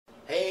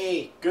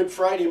Hey, good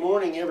Friday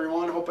morning,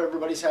 everyone. Hope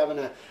everybody's having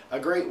a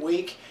great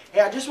week.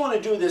 Hey, I just want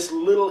to do this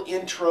little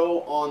intro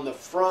on the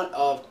front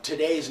of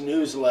today's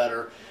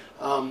newsletter.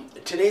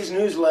 Today's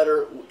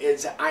newsletter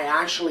is,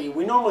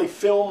 we normally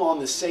film on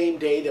the same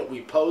day that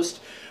we post,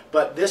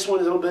 but this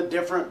one is a little bit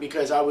different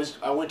because I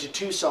went to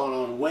Tucson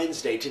on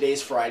Wednesday.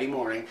 Today's Friday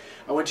morning.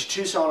 I went to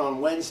Tucson on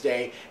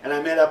Wednesday, and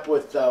I met up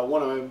with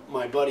one of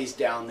my buddies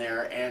down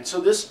there. And so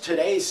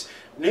today's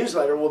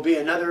newsletter will be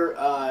another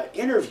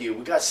interview.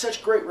 We got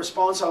such great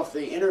response off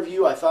the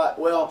interview. I thought,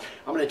 well,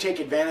 I'm going to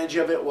take advantage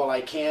of it while I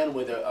can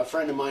with a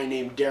friend of mine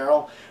named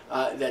Daryl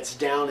that's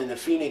down in the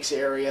Phoenix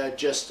area.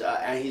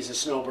 He's a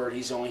Snowbird.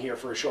 He's only here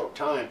for a short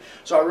time.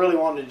 So I really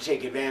wanted to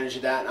take advantage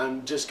of that.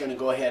 I'm just going to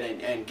go ahead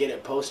and get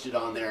it posted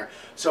on there.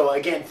 So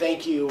again,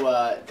 thank you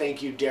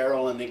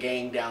Daryl and the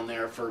gang down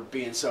there for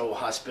being so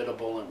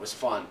hospitable. It was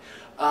fun.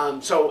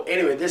 So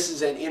anyway, this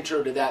is an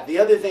intro to that. The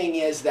other thing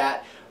is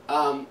that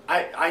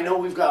I know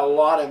we've got a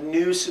lot of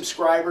new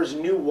subscribers,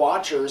 new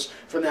watchers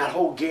from that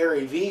whole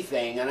Gary V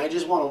thing, and I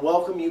just want to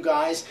welcome you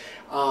guys.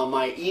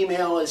 My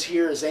email is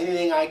here. Is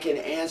anything I can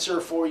answer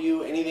for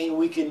you, anything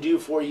we can do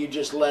for you,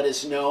 just let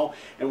us know.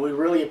 And we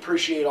really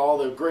appreciate all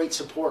the great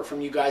support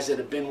from you guys that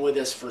have been with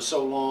us for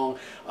so long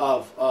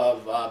of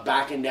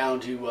backing down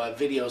to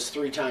videos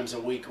 3 times a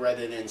week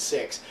rather than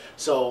 6.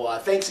 So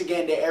thanks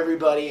again to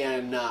everybody,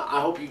 and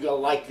I hope you're going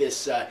to like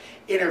this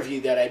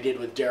interview that I did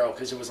with Daryl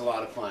because it was a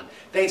lot of fun.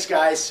 Thanks,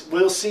 guys.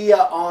 We'll see you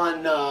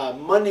on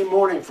Monday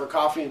morning for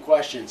Coffee and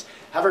Questions.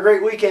 Have a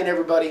great weekend,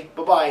 everybody.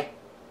 Bye-bye.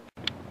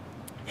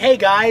 Hey,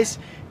 guys.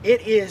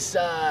 It is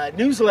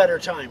newsletter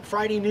time,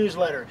 Friday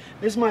newsletter.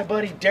 This is my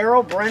buddy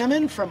Daryl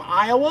Brenneman from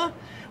Iowa.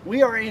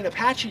 We are in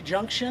Apache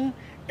Junction,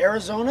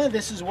 Arizona.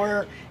 This is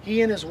where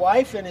he and his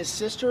wife and his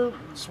sister,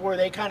 it's where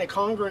they kind of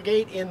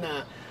congregate in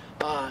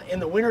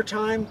the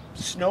wintertime,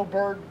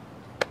 Snowbird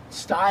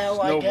style,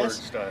 I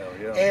guess. Snowbird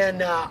style, yeah.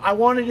 And I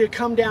wanted to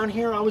come down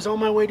here. I was on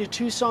my way to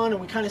Tucson,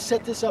 and we kind of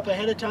set this up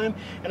ahead of time.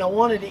 And I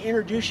wanted to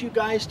introduce you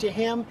guys to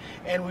him,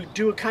 and we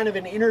do a kind of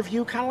an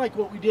interview, kind of like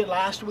what we did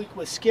last week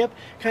with Skip.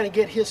 Kind of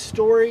get his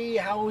story,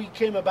 how he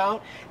came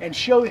about, and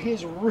show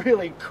his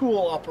really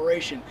cool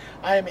operation.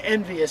 I am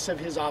envious of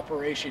his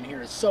operation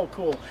here. It's so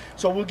cool.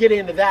 So we'll get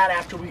into that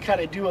after we kind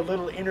of do a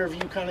little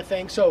interview kind of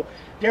thing. So,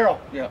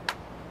 Daryl, yeah,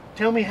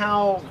 tell me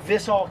how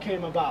this all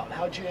came about.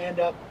 How'd you end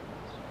up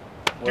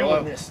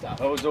doing this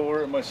stuff? I was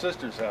over at my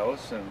sister's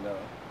house, and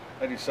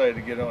I decided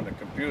to get on the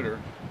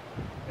computer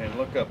and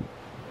look up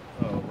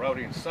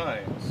routing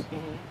signs.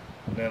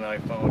 Mm-hmm. Then I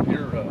found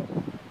your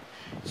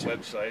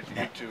website,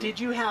 YouTube.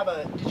 Did you have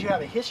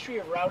a history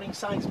of routing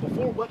signs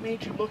before? What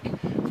made you look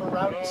for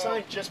routing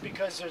signs? Just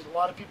because there's a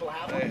lot of people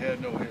have them? I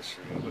had no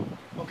history of it.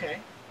 Okay.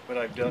 But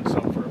I've done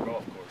some for a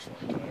golf course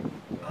one time.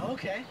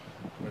 Okay.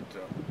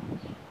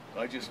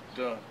 But I just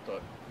thought,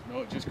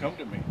 no, just come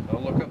to me.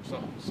 I'll look up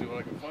something, see what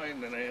I can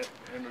find. And I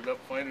ended up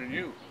finding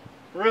you.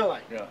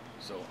 Really? Yeah.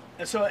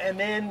 And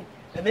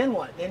then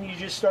what? Then you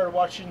just started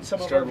watching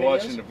some of our videos? Started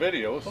watching the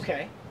videos.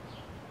 Okay.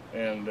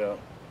 And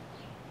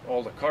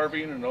all the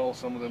carving and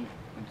some of them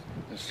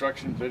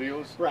instruction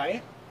videos.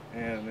 Right.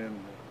 And then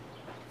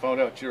found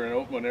out you're in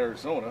Oakland,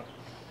 Arizona.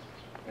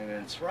 And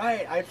then, that's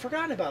right. I'd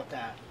forgotten about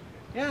that.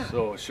 Yeah.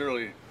 So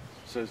Shirley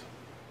says,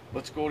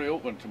 let's go to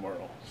Oakland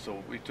tomorrow.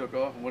 So we took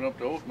off and went up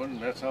to Oakland,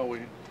 and that's how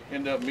we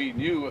ended up meeting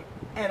you.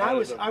 And I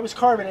was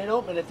carving in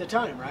Oakland at the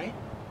time, right?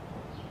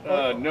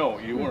 No,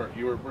 you weren't.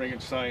 You were bringing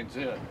signs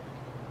in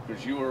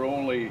because you were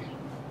only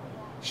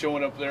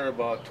showing up there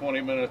about 20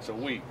 minutes a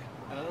week.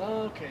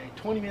 Okay,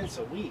 20 minutes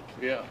a week.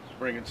 Yeah,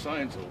 bringing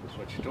signs over is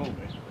what you told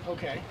me.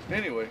 Okay.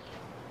 Anyway.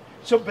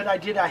 So, but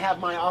I have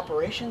my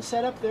operation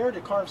set up there to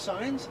carve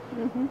signs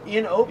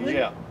in Oakland?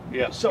 Yeah,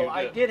 yeah. So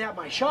I did have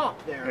my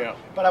shop there, yeah,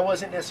 but I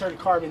wasn't necessarily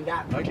carving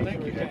that particular I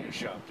think you day. had your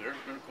shop there. It's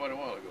been quite a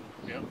while ago.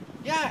 Yeah.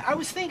 Yeah, I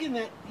was thinking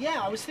that. Yeah,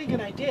 I was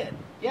thinking I did.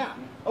 Yeah.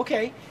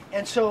 Okay.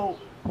 And so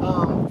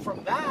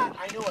from that,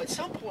 I know at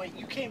some point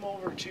you came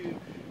over to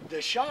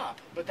the shop,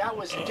 but that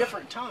was a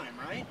different time,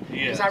 right?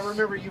 Yes. Because I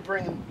remember you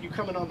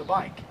coming on the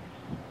bike.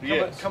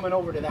 Coming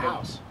over to the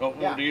house.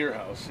 Over to your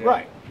house. Yeah.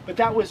 Right. But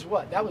that was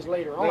what? That was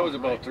later on. That was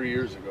about right? 3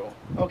 years ago.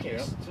 Okay,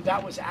 yeah. So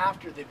that was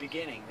after the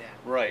beginning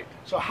then. Right.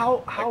 So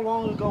how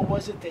long ago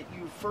was it that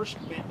you first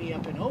met me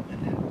up in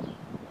Oakland then?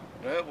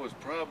 That was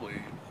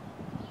probably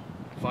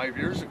 5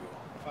 years ago.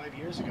 5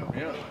 years ago.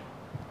 Yeah.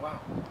 Wow.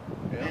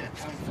 Yeah. Man,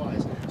 time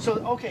flies. So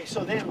okay,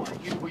 so then what?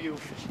 You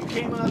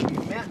came up, you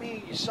met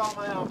me, you saw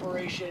my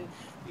operation,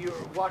 you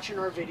were watching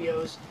our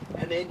videos,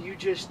 and then you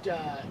just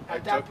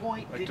at that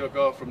point I took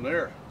off from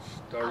there.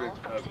 Started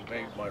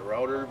made my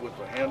router with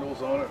the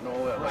handles on it and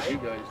all that, right, like you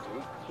guys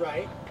do.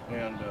 Right.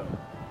 And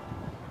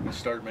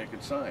started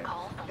making signs.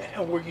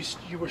 And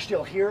you were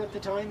still here at the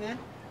time then?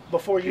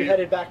 Before you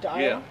headed back to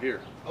Iowa? Yeah,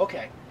 here.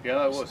 Okay. Yeah,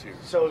 I was here.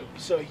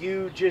 So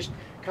you just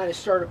kind of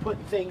started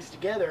putting things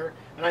together,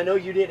 and I know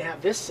you didn't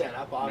have this set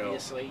up,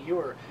 obviously. No, you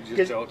were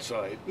just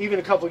outside. Even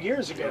a couple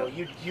years ago,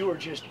 yeah, you were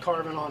just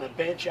carving on a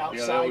bench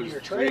outside that was your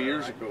trailer. 3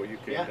 years right? ago you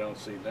came down and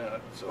seen that.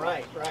 So.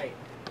 Right.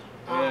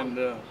 And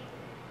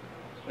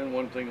then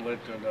one thing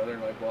led to another,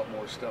 and I bought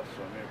more stuff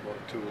from you. I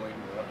bought tooling,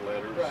 bought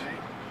letters, Right.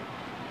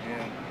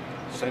 and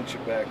sent you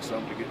back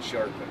some to get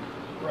sharpened.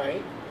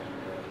 Right.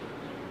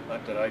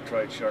 Not that I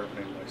tried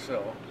sharpening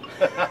myself.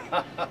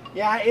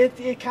 Yeah, it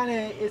gets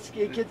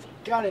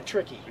kind of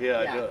tricky.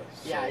 Yeah, it does.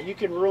 Yeah, So. you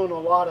can ruin a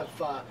lot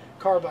of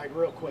carbide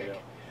real quick.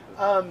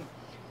 Yeah.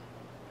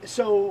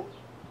 So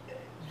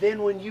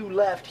then when you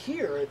left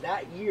here,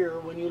 that year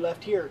when you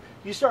left here,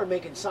 you started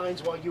making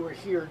signs while you were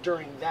here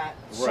during that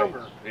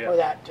summer, yeah. or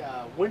that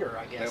winter,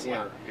 I guess. That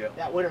winter, yeah.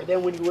 That winter.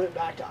 Then when you went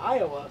back to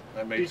Iowa,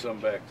 I made some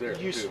back there,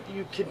 you, too.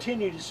 You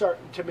continued to start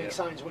to make Yeah.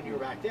 signs when you were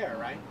back there,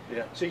 right?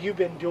 Yeah. So you've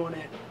been doing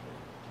it.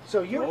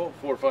 So you're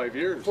 4 or 5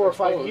 years. 4 or I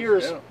 5 suppose,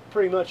 years, yeah.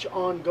 pretty much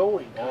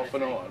ongoing. Off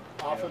and on.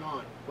 Off Yeah. and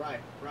on. Right,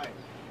 right.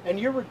 And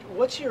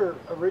what's your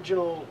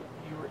original?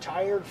 You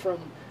retired from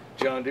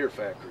John Deere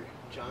factory.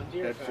 John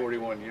Deere. Had factory.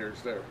 41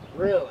 years there.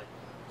 Really?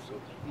 So,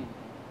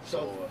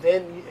 So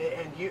then,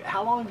 and you,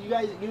 how long have you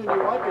and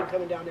your wife been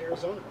coming down to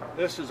Arizona?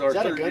 this is our Is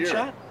that a third year.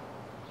 gunshot?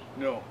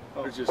 No,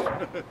 Oh. it's just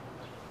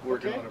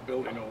working Okay. on a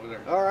building over there.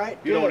 All right.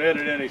 You don't good.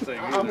 edit anything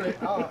I'm either.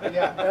 gonna, oh,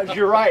 yeah,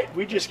 you're right.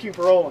 We just keep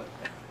rolling.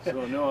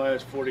 So no, I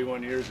was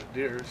 41 years at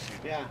Deere's,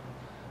 Yeah.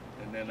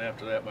 and then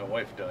after that my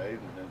wife died,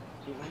 and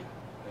then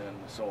Mhm. and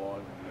so on.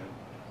 And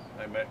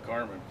then I met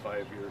Carmen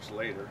 5 years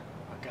later.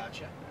 I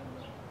gotcha.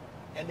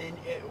 And,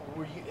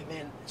 And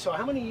then so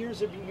how many years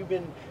have you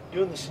been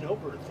doing the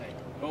Snowbird thing?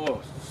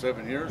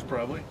 7 years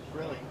probably.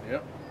 Really?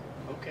 Yep.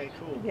 Okay,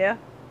 cool. Yeah.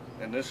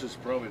 And this is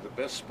probably the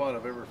best spot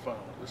I've ever found.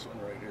 This one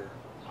right here.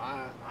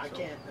 I So.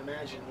 can't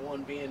imagine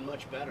one being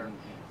much better. Mhm.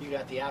 You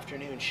got the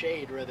afternoon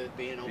shade rather than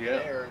being over Yeah.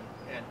 there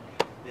and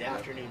the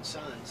afternoon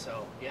sun.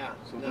 So yeah.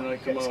 So No, then I you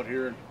come guys out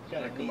here, and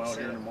got a I come neat out here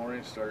in the setup. morning,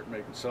 and start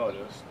making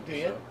sawdust. Do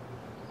you? So,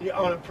 Yeah,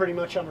 on pretty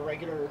much on a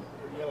regular,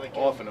 like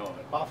off and on.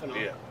 Off and on.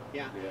 Yeah.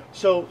 Yeah. Yeah.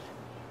 So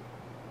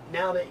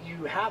now that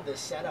you have this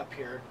set up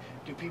here,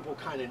 do people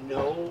kind of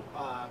know?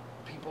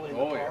 People in the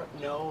Oh, yeah. park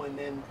know, and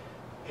then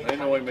They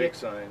know I make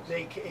signs.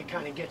 It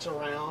kind of gets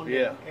around.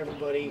 Yeah. And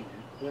everybody,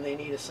 when they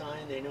need a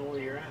sign, they know where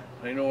you're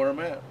at. They know where I'm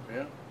at.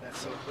 Yeah. That's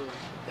so cool.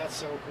 That's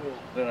so cool.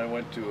 Then I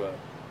went to a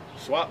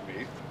swap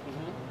meet,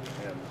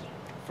 Mm-hmm. and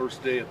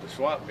first day at the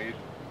swap meet,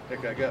 I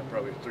think I got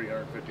probably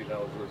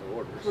 $350 worth of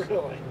orders.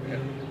 Really?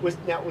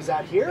 Yeah. Was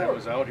that here? That or-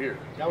 was out here.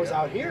 That was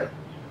Yeah. out here.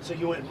 So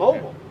you went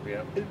mobile.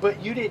 Yeah.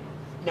 But you did.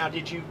 Now,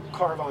 did you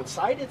carve on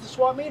site at the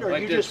swap meet, or I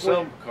you did just some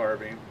went?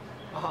 carving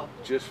Uh-huh.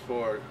 just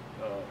for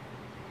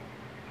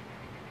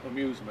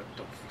amusement,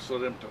 so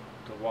them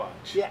to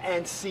watch. Yeah,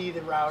 and see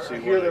the router, See or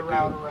hear what the I do,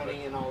 router but-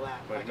 running and all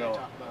that. But like I no,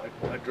 talked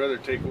about. I'd rather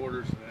take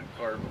orders and then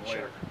carve them Sure.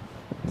 later.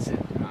 That's it.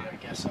 I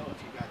guess so. If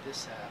you got this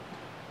set up,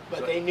 but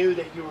So- they knew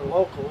that you were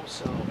local,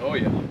 so Oh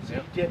yeah. so Yeah.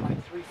 you did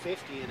like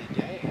 350 in a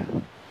day. Oh yeah,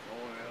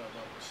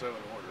 about 7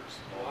 orders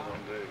all Wow. in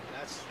one day.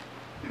 That's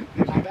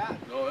not bad.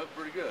 No, that's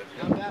pretty good.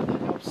 Not bad.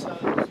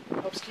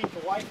 That helps keep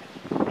the wife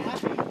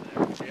happy over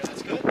there. Yeah.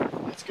 That's good.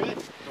 That's good.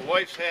 The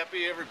wife's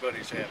happy,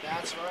 everybody's happy.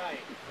 That's right,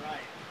 right.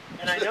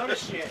 And I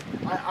noticed you.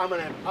 I'm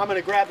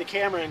gonna grab the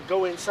camera and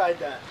go inside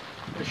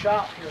the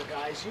shop here,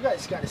 guys. You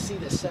guys got to see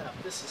this setup.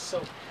 This is so,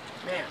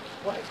 man,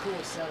 what a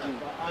cool setup.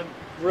 I'm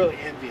really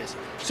envious.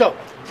 So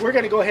we're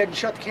gonna go ahead and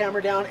shut the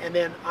camera down, and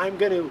then I'm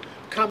gonna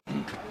come.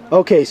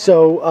 Okay,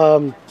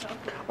 so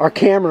our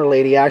camera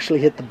lady actually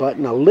hit the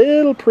button a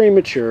little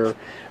premature,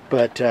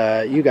 but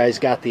you guys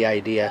got the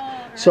idea.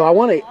 So I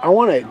want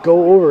to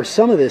go over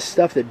some of this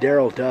stuff that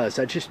Daryl does.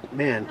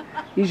 Man,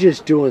 he's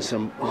just doing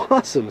some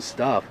awesome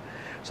stuff.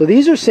 So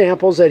these are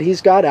samples that he's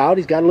got out.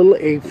 He's got a little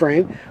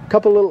A-frame, a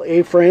couple little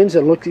A-frames,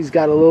 and look, he's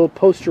got a little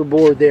poster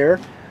board there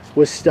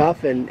with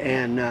stuff, and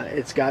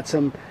it's got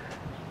some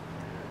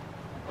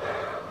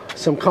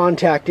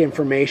contact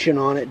information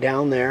on it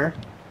down there.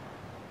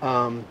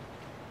 And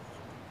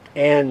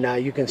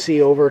you can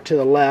see over to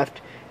the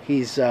left,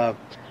 he's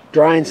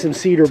drying some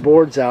cedar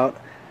boards out.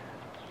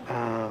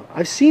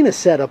 I've seen a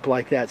setup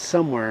like that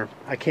somewhere.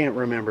 I can't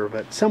remember,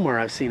 but somewhere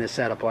I've seen a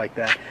setup like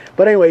that.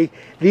 But anyway,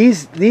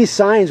 these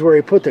signs where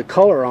he put the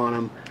color on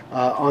them,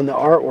 on the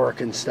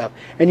artwork and stuff.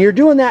 And you're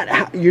doing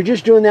that. You're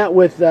just doing that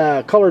with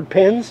colored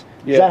pens.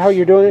 Is that how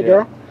you're doing it,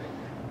 Daryl?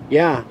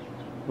 Yeah,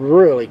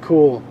 really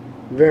cool.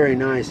 Very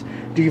nice.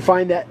 Do you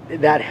find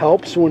that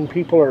helps when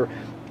people are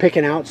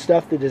picking out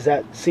stuff? Does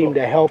that seem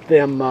to help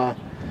them?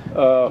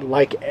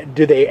 Like,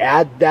 do they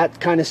add that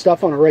kind of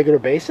stuff on a regular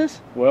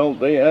basis? Well,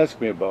 they ask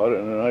me about it,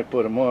 and then I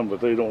put them on, but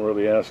they don't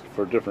really ask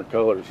for different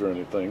colors or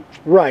anything.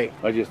 Right.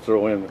 I just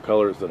throw in the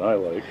colors that I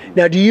like.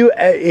 Now, do you,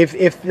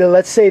 if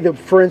let's say that,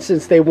 for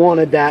instance, they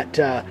wanted that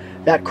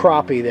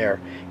crappie there,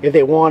 if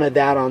they wanted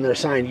that on their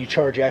sign, you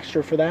charge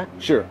extra for that?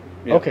 Sure.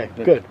 Yeah, Okay,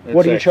 good.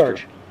 What do you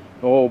charge?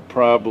 Oh,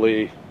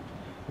 probably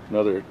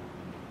another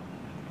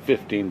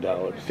 $15.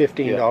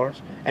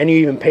 $15, and you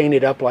even paint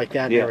it up like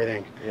that and Yeah.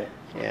 everything. Yeah.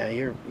 Yeah,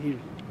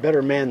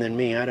 better man than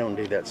me. I don't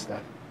do that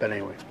stuff. But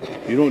anyway.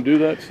 You don't do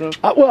that stuff?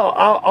 Well,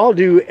 I'll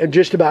do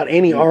just about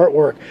any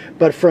artwork,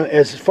 but from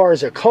as far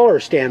as a color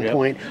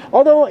standpoint,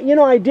 although, you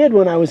know, I did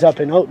when I was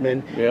up in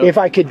Oatman, if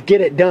I could get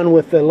it done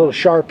with the little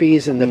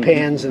Sharpies and the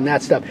pens and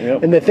that stuff.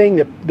 And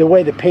the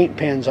way the paint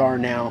pens are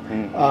now,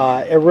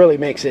 it really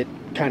makes it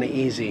kind of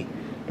easy,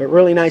 but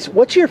really nice.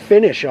 What's your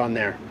finish on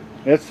there?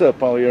 It's a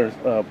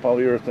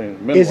polyurethane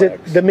Minwax. Is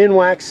it the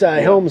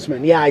Minwax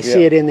Helmsman? Yeah, I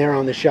see it in there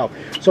on the shelf.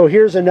 So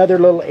here's another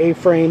little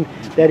A-frame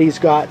that he's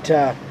got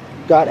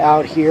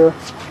out here.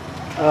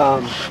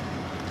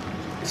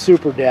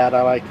 Super Dad,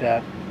 I like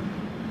that.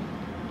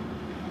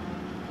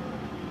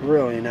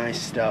 Really nice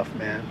stuff,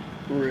 man.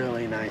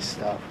 Really nice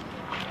stuff.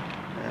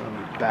 Now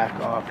let me back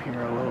off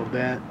here a little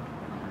bit.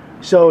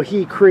 So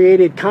he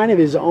created kind of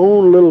his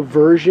own little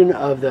version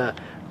of the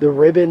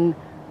ribbon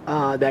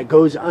that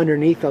goes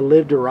underneath a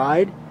Live to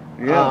Ride.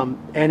 Yeah.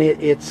 And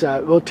it's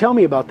well, tell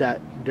me about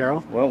that,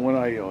 Daryl. Well, when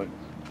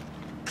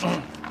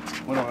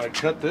I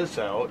cut this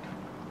out,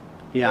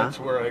 that's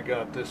where I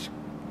got this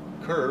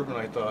curve, and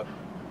I thought,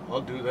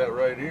 I'll do that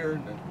right here,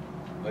 and then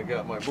I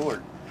got my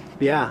board.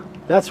 Yeah,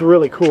 that's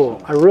really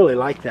cool. I really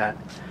like that.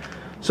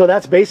 So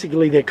that's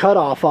basically the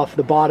cutoff off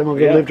the bottom of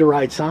the Live to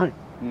Ride sign.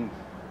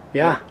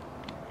 Yeah.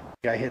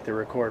 I hit the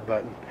record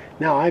button.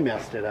 Now I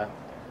messed it up.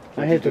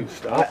 I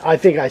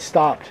think I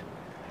stopped,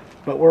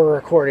 but we're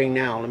recording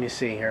now. Let me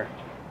see here.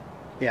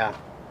 Yeah,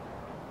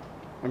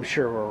 I'm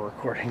sure we're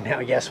recording now.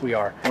 Yes, we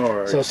are. All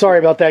right. So sorry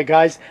about that,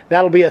 guys.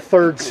 That'll be a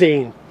third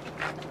scene.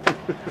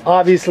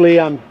 Obviously,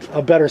 I'm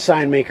a better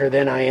sign maker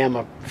than I am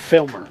a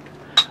filmer.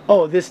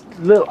 Oh, this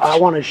little, I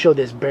want to show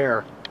this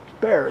bear.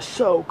 Bear is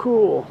so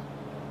cool.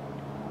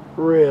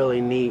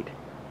 Really neat.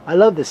 I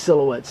love the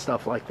silhouette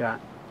stuff like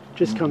that.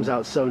 Just comes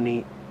out so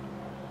neat.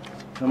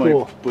 I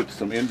might put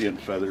some Indian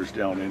feathers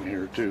down in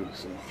here too.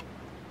 So.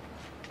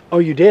 Oh,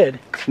 you did?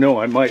 No,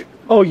 I might.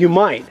 Oh, you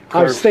might.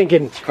 I was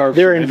thinking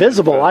they're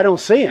invisible. I don't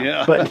see them.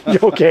 Yeah.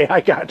 But okay,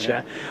 I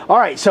gotcha. All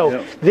right,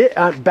 so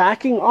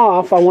backing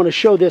off, I want to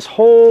show this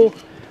whole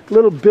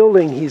little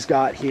building he's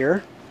got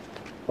here.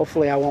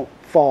 Hopefully I won't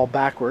fall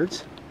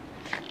backwards.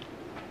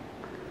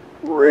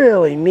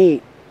 Really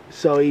neat.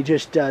 So he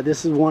just,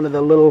 this is one of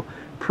the little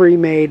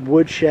pre-made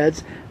wood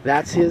sheds.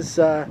 That's his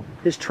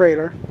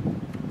trailer.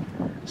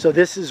 So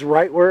this is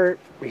right where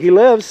he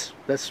lives.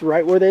 That's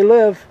right where they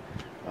live.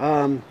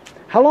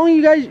 How long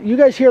you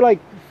guys here? Like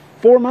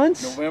 4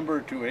 months? November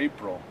to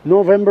April.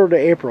 November to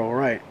April,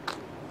 right?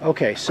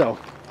 Okay, so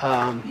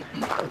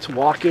let's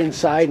walk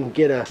inside and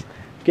get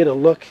a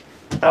look.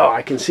 Oh,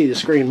 I can see the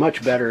screen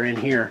much better in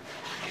here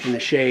in the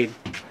shade.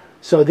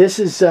 So this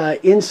is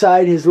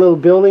inside his little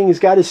building. He's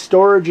got his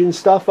storage and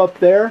stuff up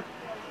there.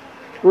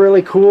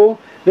 Really cool.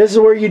 This is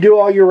where you do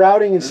all your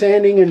routing and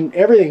sanding and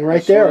everything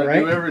right there, right? I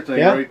do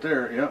everything right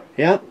there, yeah.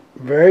 Yeah,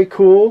 very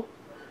cool.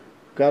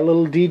 Got a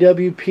little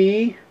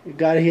DWP.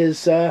 Got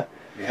his...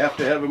 you have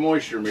to have a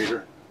moisture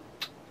meter.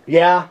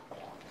 Yeah,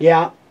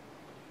 yeah.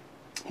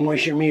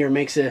 Moisture meter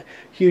makes a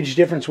huge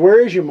difference. Where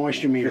is your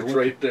moisture meter? It's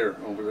right there,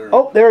 over there.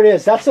 Oh, there it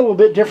is. That's a little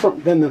bit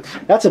different than the...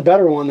 That's a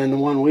better one than the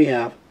one we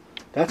have.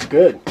 That's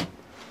good.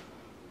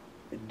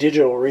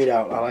 Digital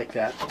readout. I like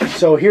that.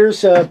 So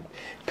here's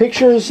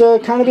pictures,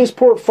 kind of his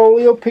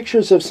portfolio,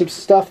 pictures of some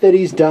stuff that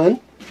he's done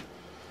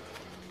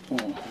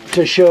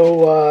to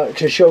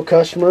show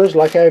customers.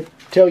 Like I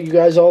tell you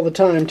guys all the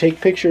time,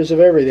 take pictures of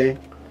everything.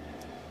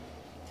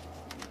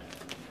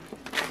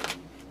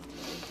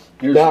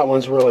 That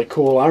one's really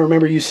cool. I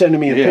remember you sending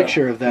me a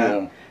picture of that.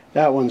 Yeah.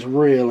 That one's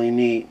really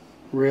neat.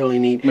 Really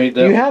neat.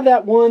 You have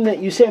that one that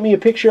you sent me a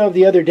picture of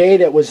the other day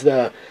that was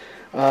the...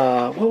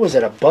 what was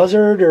it, a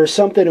buzzard or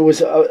something? It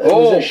was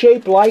a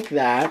shape like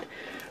that,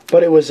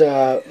 but it was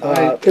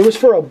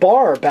for a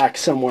bar back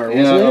somewhere,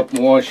 wasn't it? Yeah, up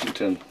in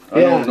Washington.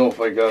 I don't know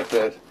if I got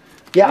that.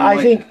 Yeah,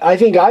 I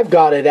think I've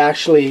got it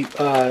actually.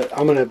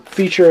 I'm going to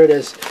feature it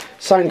as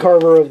sign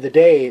carver of the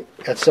day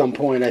at some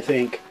point. I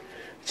think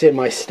it's in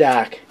my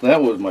stack.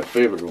 That was my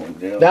favorite one.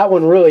 Yeah. That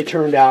one really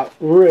turned out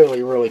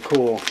really, really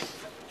cool.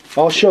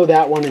 I'll show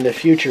that one in the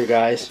future,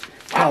 guys.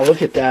 Wow,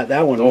 look at that.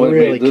 That one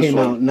really came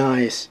out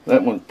nice.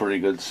 That one's pretty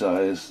good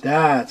size.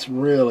 That's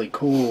really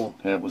cool.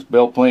 That was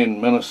Belle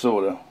Plaine,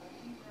 Minnesota.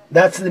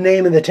 That's the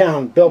name of the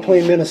town. Belle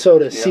Plaine,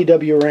 Minnesota,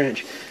 CW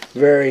Ranch.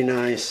 Very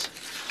nice.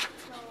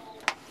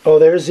 Oh,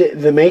 there's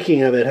the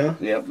making of it, huh?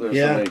 Yep, there's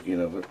the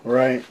making of it.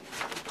 Right.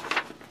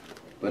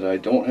 But I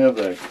don't have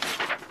that.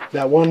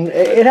 That one,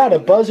 it had a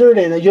buzzard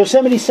and a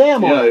Yosemite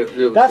Sam on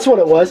it. That's what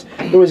it was.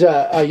 It was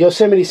a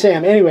Yosemite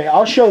Sam. Anyway,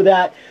 I'll show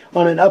that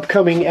on an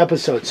upcoming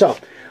episode. So...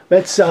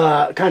 let's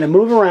kind of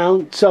move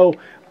around. So,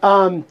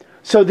 the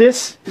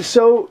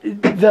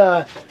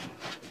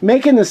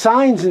making the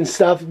signs and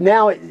stuff.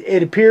 Now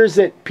it appears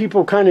that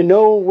people kind of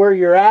know where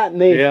you're at,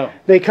 and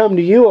they come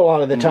to you a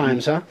lot of the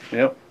times, huh?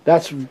 Yep.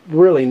 That's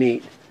really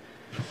neat,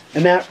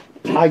 and that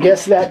I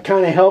guess that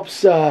kind of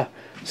helps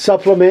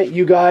supplement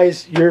you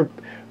guys your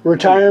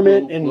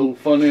retirement and little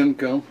fun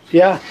income.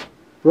 Yeah,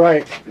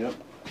 right. Yep.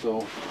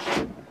 So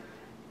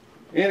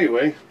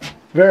anyway,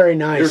 very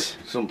nice.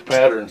 Here's some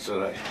patterns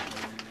that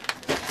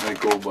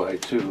might go by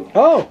too.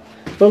 Oh,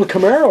 little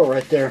Camaro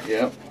right there.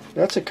 Yep.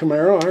 That's a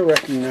Camaro. I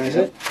recognize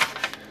it.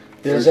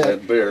 There's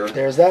that bear.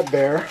 There's that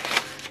bear.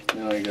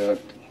 And I got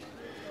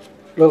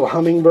little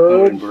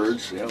hummingbird.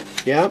 hummingbirds. Yep.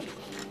 Yep.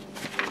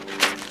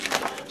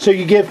 So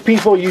you give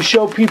people, you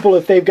show people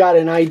if they've got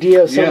an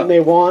idea of something they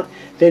want,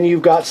 then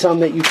you've got some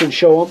that you can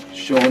show them.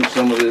 Show them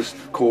some of this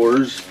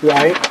cores.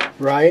 Right,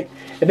 right.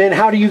 And then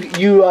how do you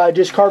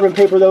just carbon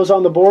paper those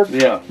on the board?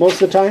 Yeah.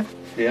 Most of the time?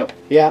 Yep.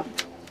 Yeah.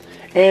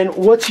 And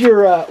what's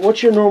your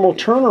normal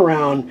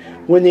turnaround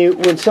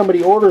when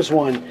somebody orders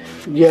one?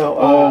 You know,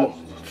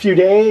 a few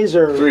days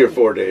or 3 or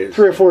 4 days.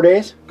 3 or 4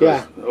 days?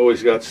 Yeah.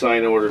 Always got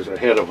sign orders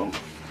ahead of them.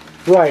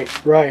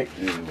 Right, right.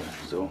 Anyway,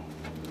 so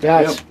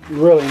that's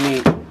really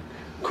neat.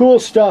 Cool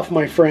stuff,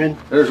 my friend.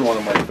 There's one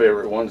of my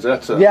favorite ones.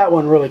 That's that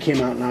one really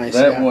came out nice.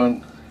 That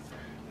one,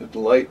 the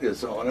light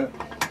is on it.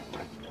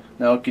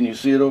 Now, can you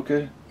see it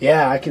okay?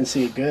 Yeah, I can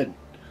see it good.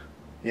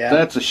 Yeah.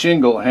 That's a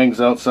shingle that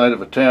hangs outside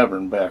of a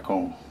tavern back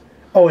home.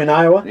 Oh, in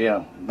Iowa?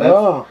 Yeah.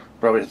 That's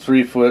probably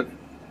 3 foot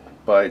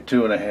by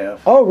 2.5.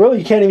 Oh, really?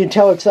 You can't even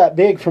tell it's that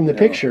big from the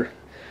picture.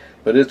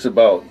 But it's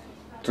about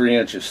 3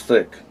 inches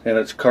thick, and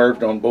it's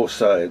carved on both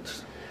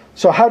sides.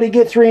 So how do you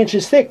get 3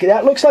 inches thick?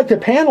 That looks like the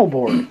panel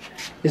board.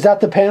 Is that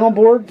the panel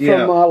board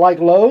from like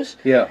Lowe's?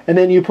 Yeah. And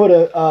then you put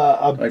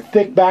a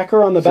thick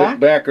backer on the back? Thick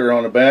backer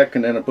on the back,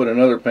 and then I put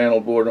another panel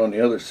board on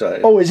the other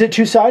side. Oh, is it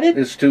two-sided?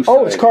 It's two-sided.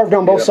 Oh, it's carved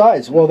on both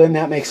sides. Well, then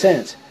that makes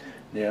sense.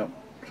 Yeah.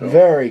 So.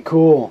 Very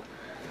cool.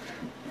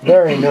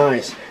 Very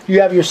nice.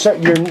 You have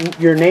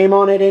your name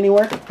on it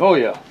anywhere? Oh,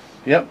 yeah.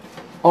 Yep.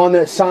 On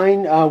the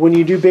sign, when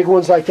you do big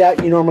ones like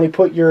that, you normally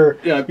put your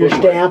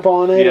stamp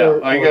on it? Yeah,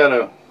 or, I got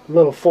a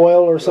little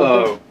foil or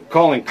something?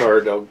 Calling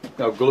card.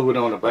 I'll glue it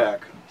on the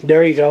back.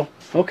 There you go.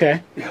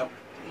 Okay. Yeah.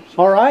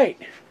 All right.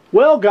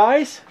 Well,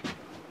 guys,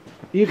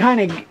 you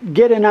kind of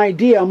get an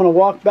idea. I'm going to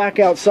walk back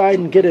outside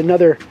and get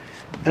another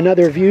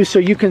view so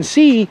you can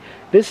see.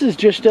 This is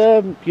just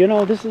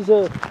this is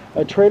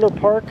a trailer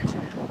park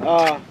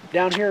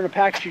down here in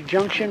Apache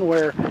Junction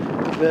where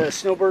the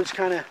Snowbird's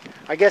kind of,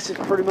 I guess it's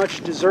pretty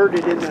much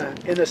deserted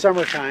in the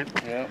summertime.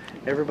 Yeah.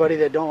 Everybody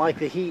that don't like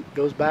the heat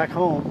goes back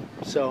home.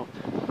 So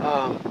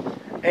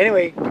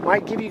anyway,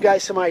 might give you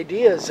guys some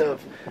ideas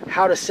of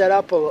how to set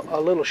up a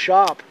little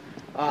shop.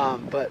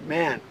 But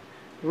man,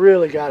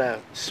 really got a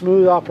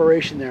smooth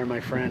operation there, my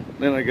friend.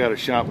 Then I got a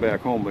shop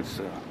back home.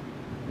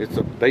 It's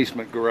a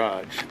basement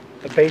garage.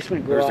 A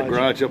basement garage. There's a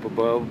garage up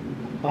above,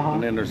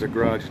 and then there's a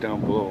garage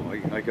down below.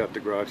 I got the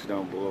garage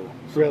down below.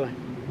 So. Really?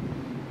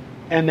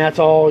 And that's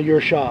all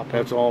your shop?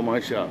 That's all my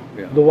shop,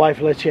 yeah. The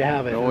wife lets you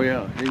have it? Oh,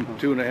 yeah.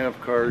 2.5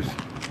 cars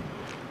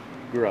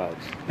garage.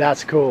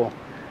 That's cool.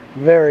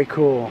 Very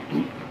cool.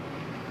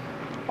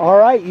 All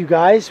right, you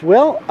guys.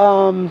 Well,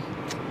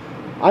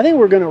 I think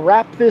we're going to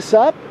wrap this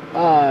up.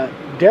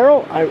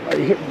 Daryl,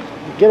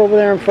 get over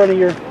there in front of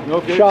your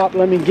shop.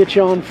 Let me get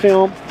you on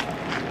film.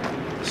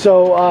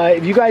 So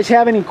if you guys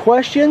have any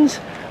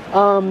questions,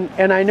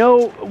 and I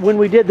know when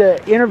we did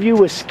the interview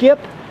with Skip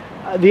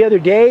the other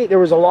day, there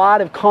was a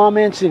lot of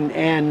comments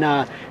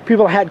and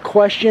people had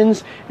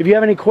questions. If you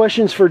have any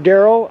questions for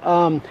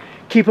Daryl,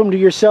 keep them to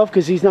yourself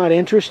because he's not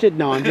interested.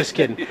 No, I'm just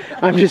kidding.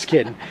 I'm just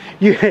kidding.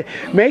 You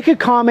make a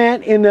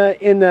comment in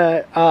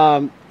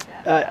the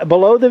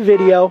below the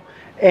video,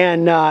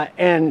 and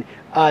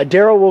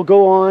Daryl will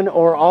go on,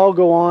 or I'll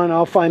go on.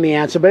 I'll find the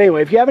answer. But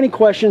anyway, if you have any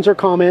questions or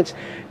comments,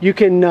 you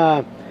can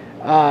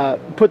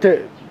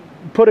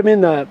put them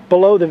in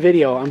below the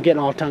video. I'm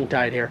getting all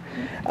tongue-tied here.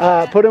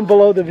 Put them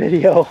below the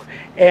video,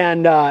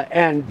 and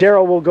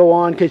Daryl will go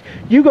on, because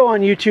you go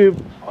on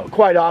YouTube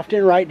quite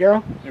often, right,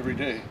 Daryl? Every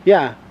day.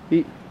 Yeah.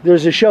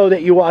 There's a show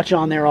that you watch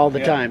on there all the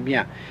time.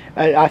 Yeah,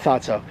 I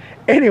thought so.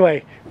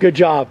 Anyway, good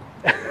job.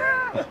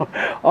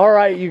 All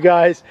right, you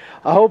guys.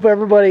 I hope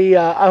everybody.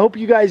 I hope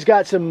you guys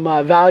got some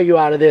value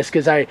out of this,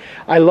 because I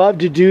love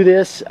to do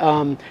this.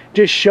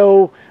 Just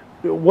show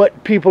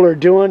what people are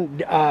doing.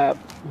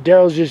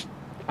 Daryl's just.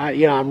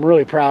 I'm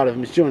really proud of him.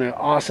 He's doing an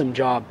awesome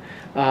job.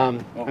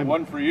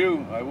 One for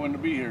you. I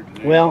wouldn't be here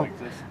today. Well, like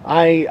this.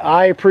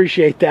 I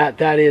appreciate that.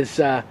 That is.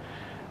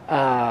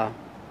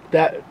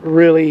 That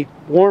really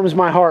warms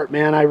my heart,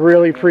 man. I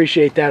really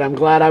appreciate that. I'm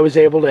glad I was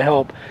able to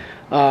help.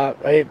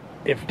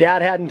 If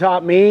Dad hadn't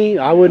taught me,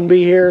 I wouldn't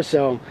be here.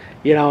 So,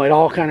 it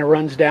all kind of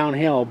runs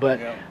downhill.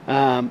 But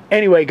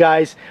anyway,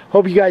 guys,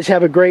 hope you guys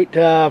have a great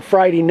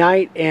Friday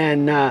night.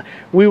 And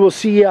we will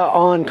see you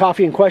on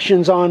Coffee and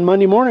Questions on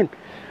Monday morning.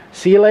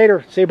 See you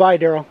later. Say bye,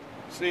 Daryl.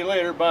 See you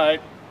later. Bye.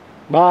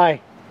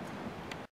 Bye.